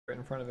right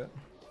in front of it.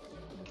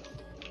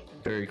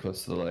 Very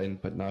close to the line,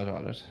 but not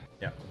on it.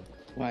 Yeah.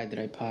 Why did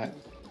I pot?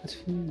 It's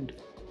food.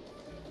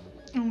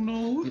 Oh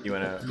no. You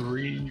wanna?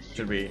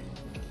 Should we?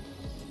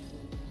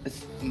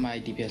 My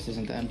DPS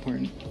isn't that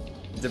important.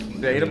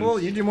 Debatable.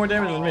 You do more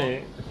damage than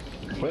me.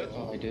 What?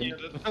 Oh, I do?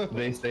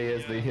 They say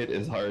as they hit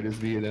as hard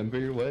as me and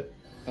Ember. What?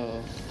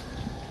 Oh.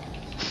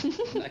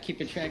 I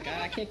keep a track.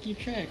 I can't keep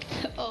track.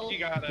 Oh. You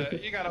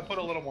gotta put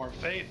a little more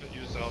faith in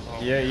yourself.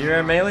 Yeah, you're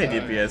a melee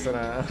DPS.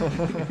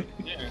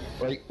 Yeah.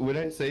 Like when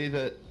I say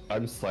that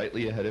I'm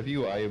slightly ahead of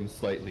you, I am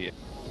slightly.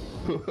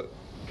 You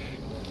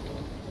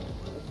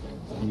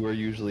are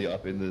usually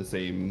up in the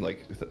same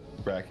like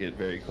bracket,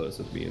 very close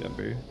with me and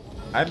Ember.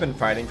 I've been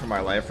fighting for my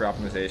life for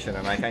optimization,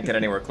 and I can't get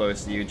anywhere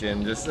close to you,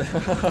 Jin. Just.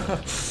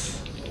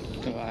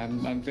 Oh,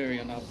 I'm very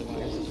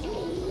unoptimized.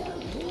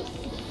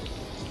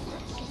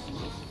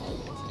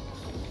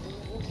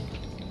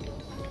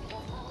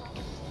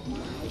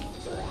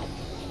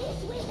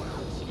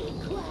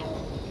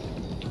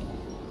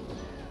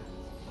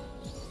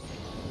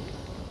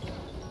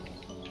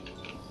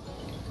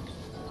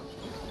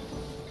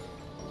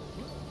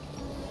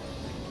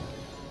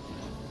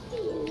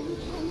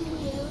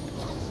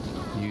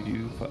 You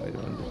do fight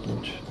on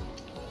damage.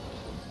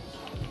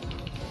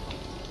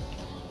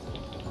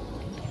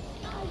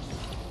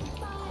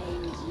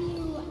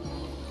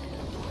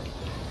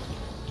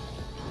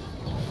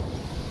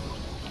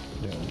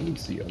 Yeah,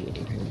 Lucy on the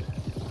other hand.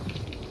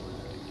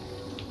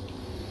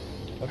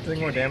 I'm doing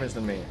more damage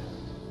than me.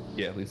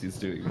 Yeah, Lucy's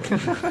doing more.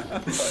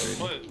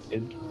 What?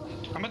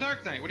 I'm a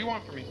Dark Knight. What do you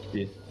want from me?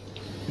 Yeah.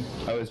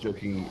 I was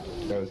joking.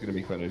 I was gonna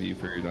make fun of you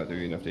for not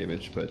doing enough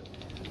damage, but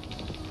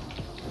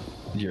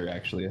you're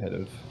actually ahead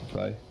of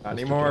Vi. Not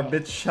anymore,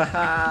 bitch.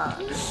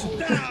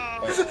 No!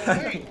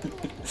 Wait!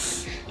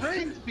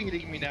 Brain's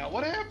beating me now.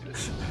 What happened?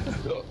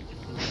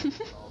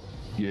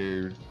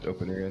 Your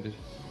opener ended.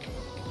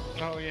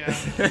 Oh yeah.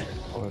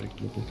 Oh, I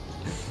get it.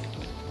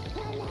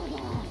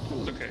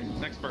 It's okay.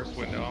 Next burst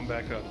window. I'm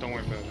back up. Don't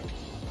worry about it.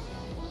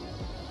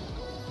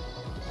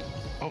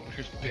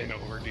 Opener's been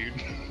over, dude.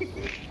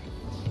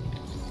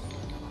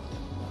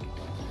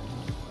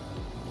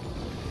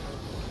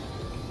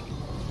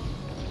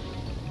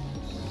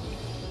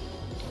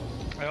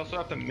 I also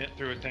have to mitt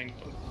through a tank,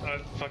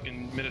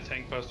 fucking mid a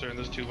tank buster in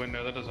this 2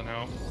 window. That doesn't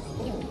help.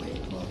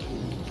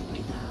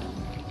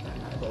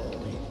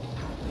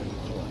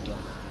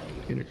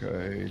 Inner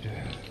card.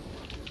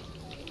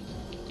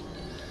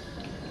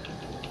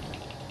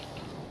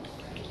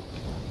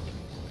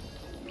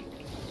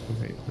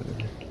 Okay,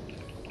 whatever.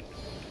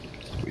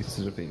 Just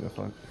wasted a being a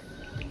fuck.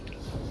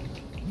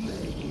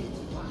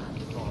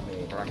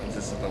 Rockets,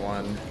 this is the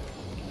one.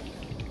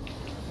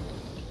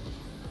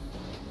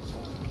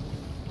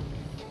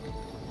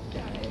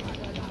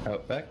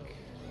 Out back.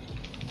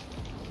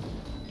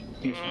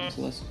 Here's one,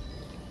 Celeste.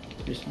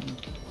 Here's one.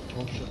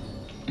 Oh shit.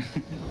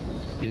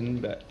 In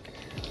back.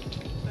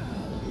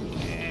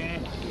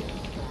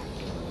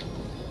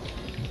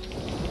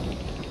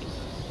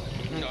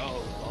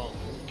 No. Oh.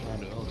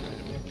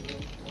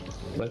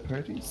 Light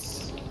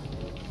parties.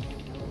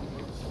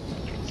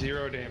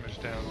 0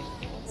 damage down.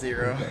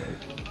 0.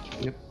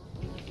 Yep.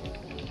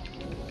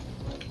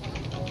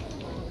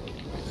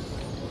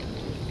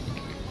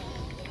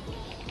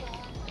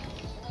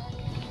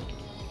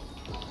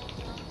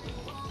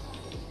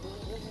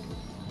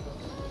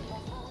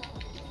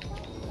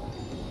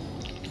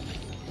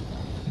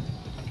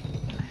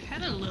 I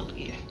had a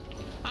Lily.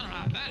 I don't know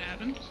how that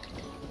happened.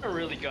 I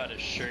really got a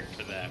shirt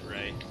for that,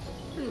 right?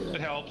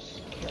 It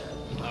helps.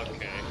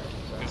 Okay.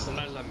 Because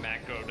sometimes my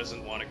macro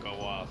doesn't want to go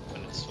off,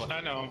 and it's what I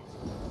know.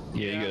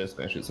 Yeah, Yeah. you gotta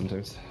smash it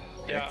sometimes.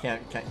 Yeah.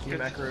 Can't keep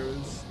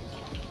macros.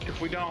 If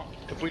we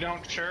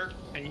don't shirk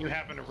and you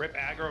happen to rip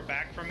aggro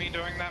back from me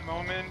during that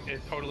moment,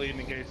 it totally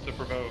negates the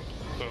provoke.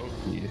 So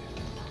Yeah.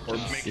 or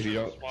make If you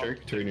sure don't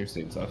jerk, turn your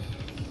states off.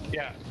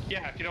 Yeah,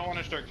 if you don't want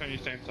to shirk, turn your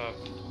stance off.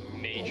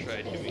 may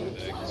try doing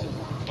that because it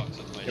fucks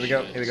with my Here we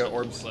go, shit, here we go, so-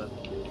 orbs.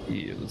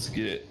 Yeah, let's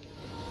get it.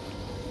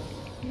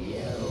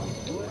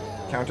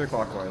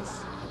 Counterclockwise.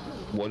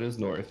 One is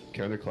north,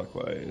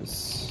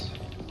 counterclockwise.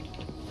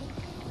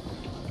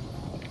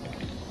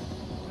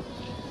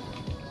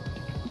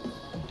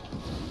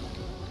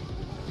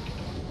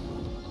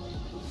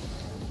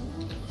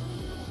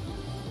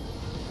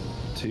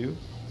 Two.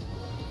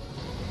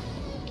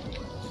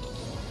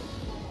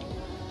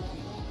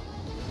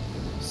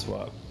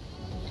 Swap.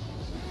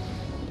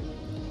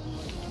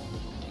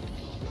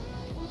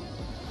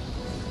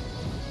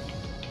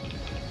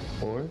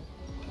 Four.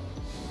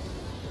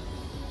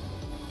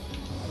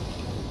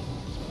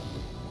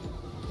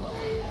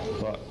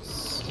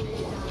 Box.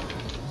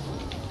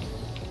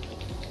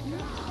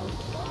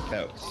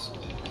 Out.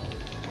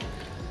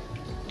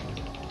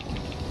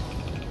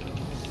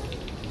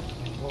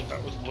 Well,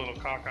 that was a little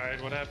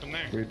cockeyed. What happened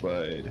there? Weird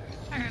wide.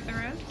 I got the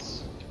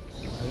reds.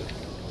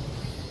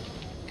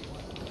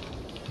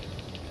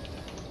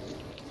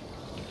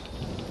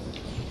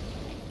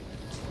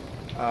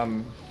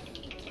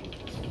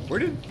 Where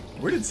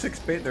did Six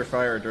bait their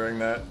fire during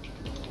that?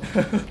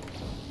 The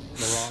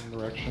wrong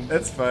direction.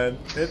 It's fine.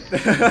 We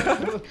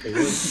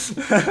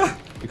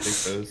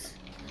take those.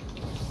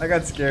 I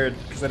got scared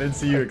because I didn't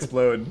see you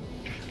explode.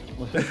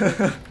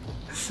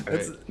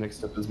 Alright,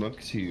 next up is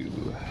Monk 2.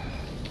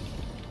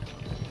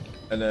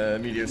 And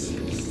Meteors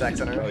stack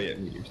center. Oh yeah,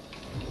 meteors.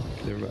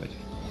 Never mind.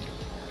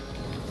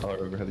 I'll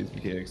remember how these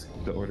mechanics,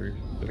 the order.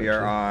 We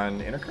are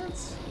on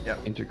intercards?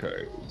 Yep.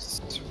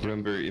 Intercards.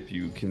 Remember, if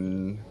you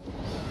can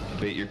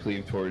bait your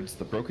cleave towards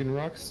the broken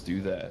rocks,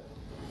 do that.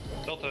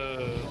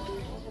 Delta.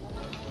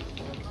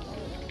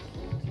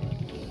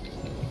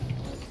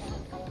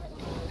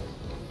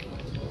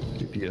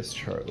 DPS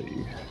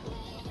Charlie.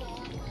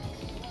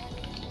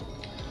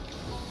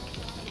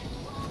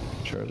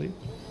 Charlie?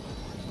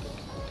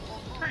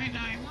 Right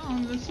now I'm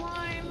on the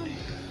slime.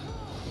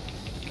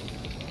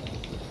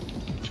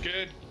 It's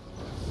good.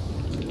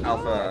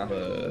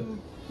 Alpha.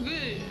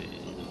 Good.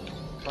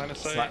 Line of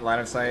sight. Line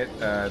of sight,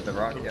 the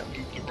rock, yep.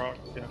 The rock,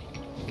 yeah.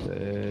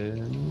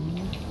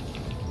 Then...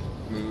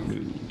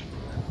 Move.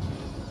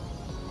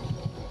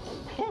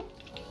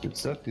 Good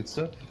stuff, good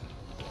stuff.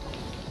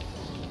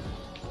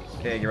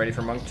 Okay, get ready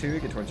for Monk 2.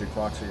 Get towards your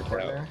clocks or your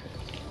partner.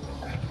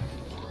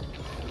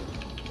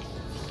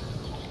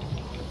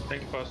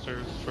 Tank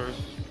busters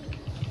first.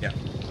 Yeah.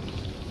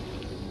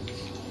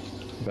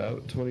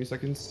 About 20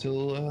 seconds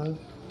till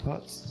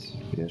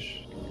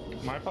pots-ish.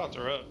 My pots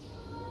are up.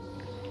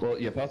 Well,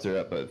 yeah, pots are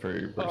up, but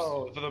for burst.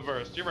 Oh, for the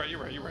burst. You're right.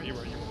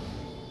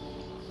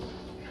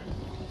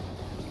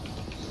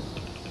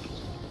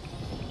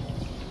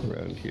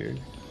 Around here.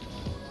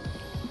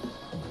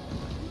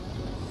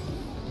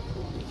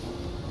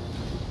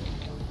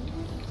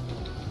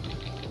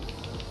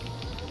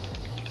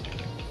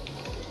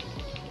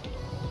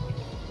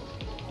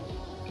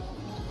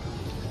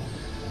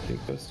 Tank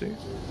buster.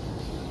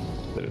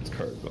 Then it's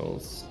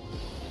cardinals.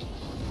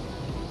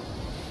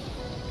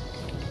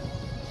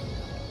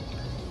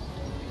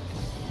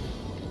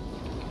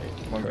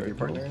 One of your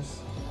partners.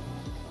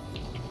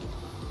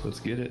 Let's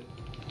get it.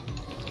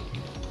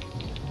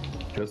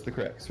 Just the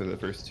cracks for the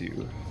first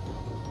two.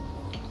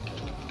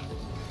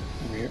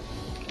 We're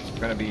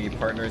gonna be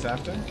partners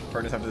after.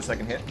 Partners after the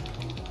second hit.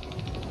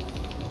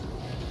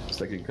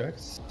 Second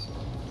cracks.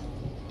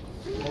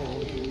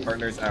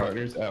 Partners out.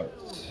 Partners out.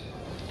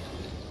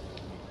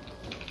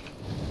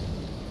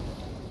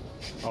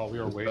 Oh, we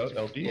are way About too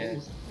LP. Yeah.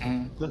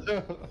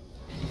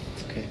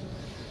 It's okay.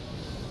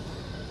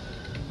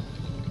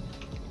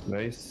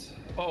 Nice.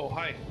 Oh,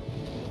 hi.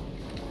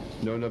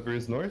 No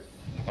numbers north.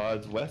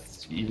 Odds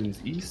west.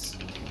 Evens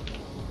east.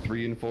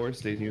 3 and 4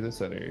 stay near the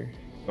center.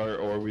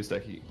 Or we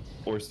stack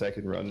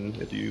and run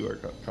if you are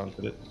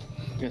confident.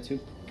 You got 2.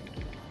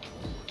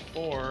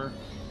 Or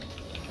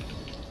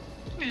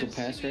Go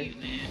past, right?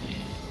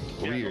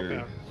 Yeah, Rear. go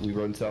down. We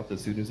run south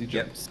as soon as he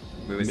Yep. jumps.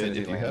 Move as soon Mid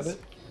as if he you have lands.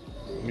 it.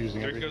 I'm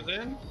using there everything. goes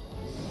in.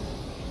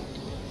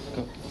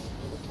 Go.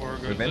 Or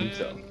goes Move in.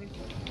 in.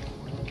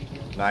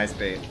 Nice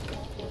bait.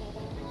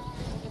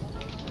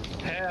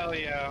 Hell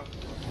yeah.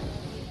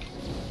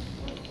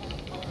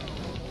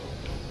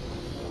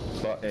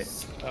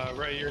 Box.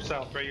 Right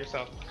yourself.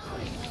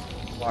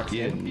 Locks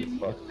in. In.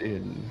 Locked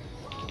in.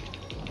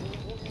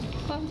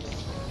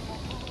 Close.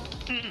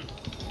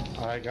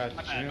 I got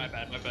Jim. My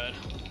bad.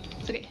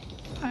 It's okay.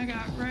 I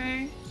got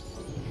Ray.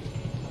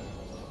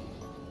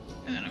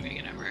 And then I'm gonna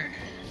get Ember.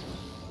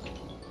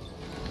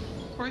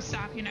 Or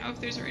stop, you know, if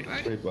there's a raid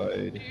wide. Trade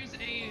wide. There's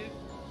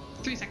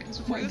a 3 seconds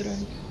before Why did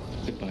this.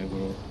 I? Goodbye,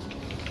 world.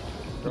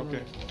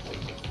 Okay.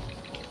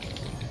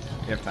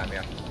 You have time,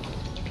 yeah.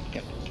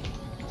 Yep.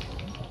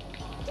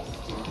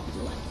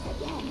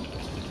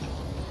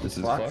 This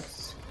is Fox.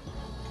 Fox.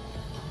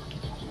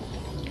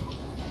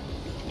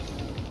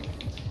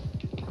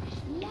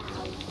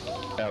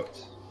 Out.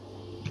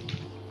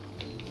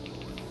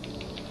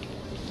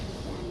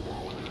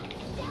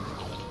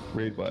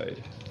 Raid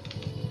wide.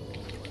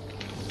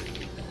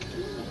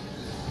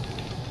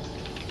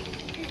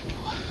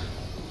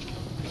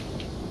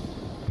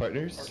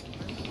 Partners.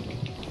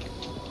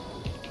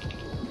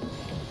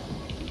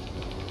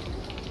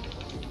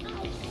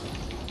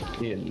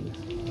 In.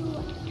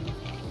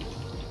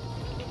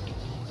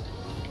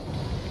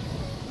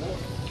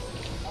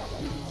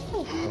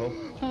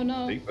 Oh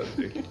no. Big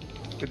buster.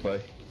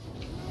 Goodbye.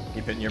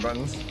 Keep hitting your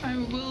buttons. I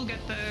will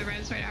get the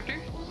res right after.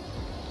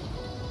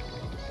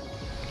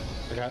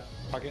 I got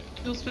pocket.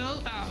 You'll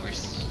spill. Oh,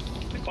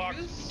 we're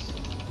Box.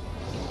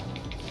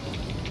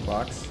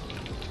 Box.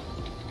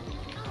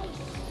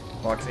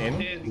 Box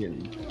in.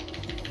 In.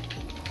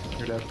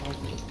 Your dad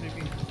pocket,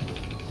 maybe?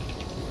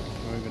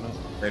 No, maybe not.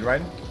 Raid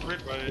wide.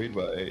 Raid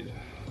wide.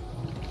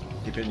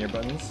 Keep hitting your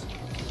buttons.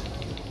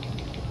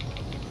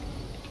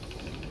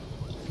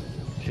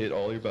 Hit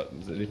all your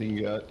buttons. Anything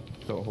you got.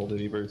 Don't hold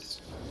any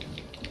bursts.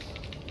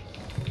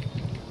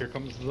 Here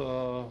comes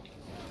the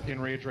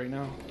enrage right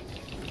now.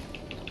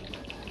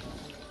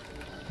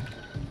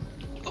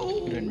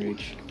 Oh. Good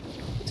enrage.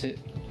 That's it.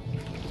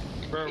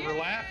 Bro, we're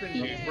laughing,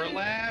 dude. We're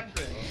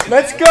laughing.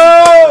 Let's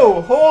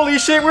go! Holy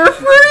shit, we're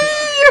free!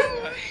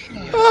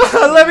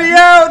 Let me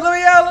out! Let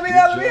me out! Let me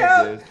out! Let me Good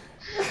out! job, guys.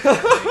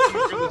 Thank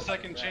you for the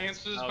second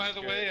chances, by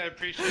the way. I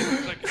appreciate the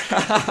second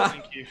chances.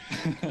 Thank you.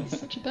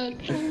 Such a bad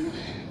plan.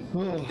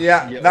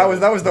 Yeah, that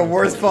was the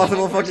worst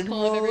possible fucking Worst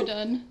pull I've ever roll.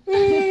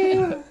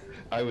 done.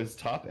 I was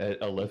top at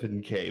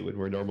 11k when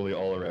we're normally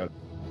all around.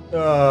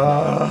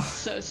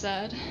 So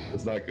sad.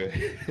 It's not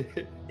good.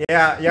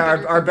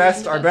 Yeah. Our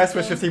best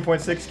was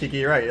 15.6.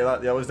 Kiki, right? Yeah,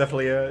 that was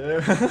definitely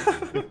a.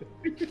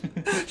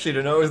 She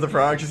didn't know it was the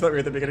frog. She thought we were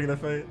at the beginning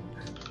of the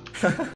fight.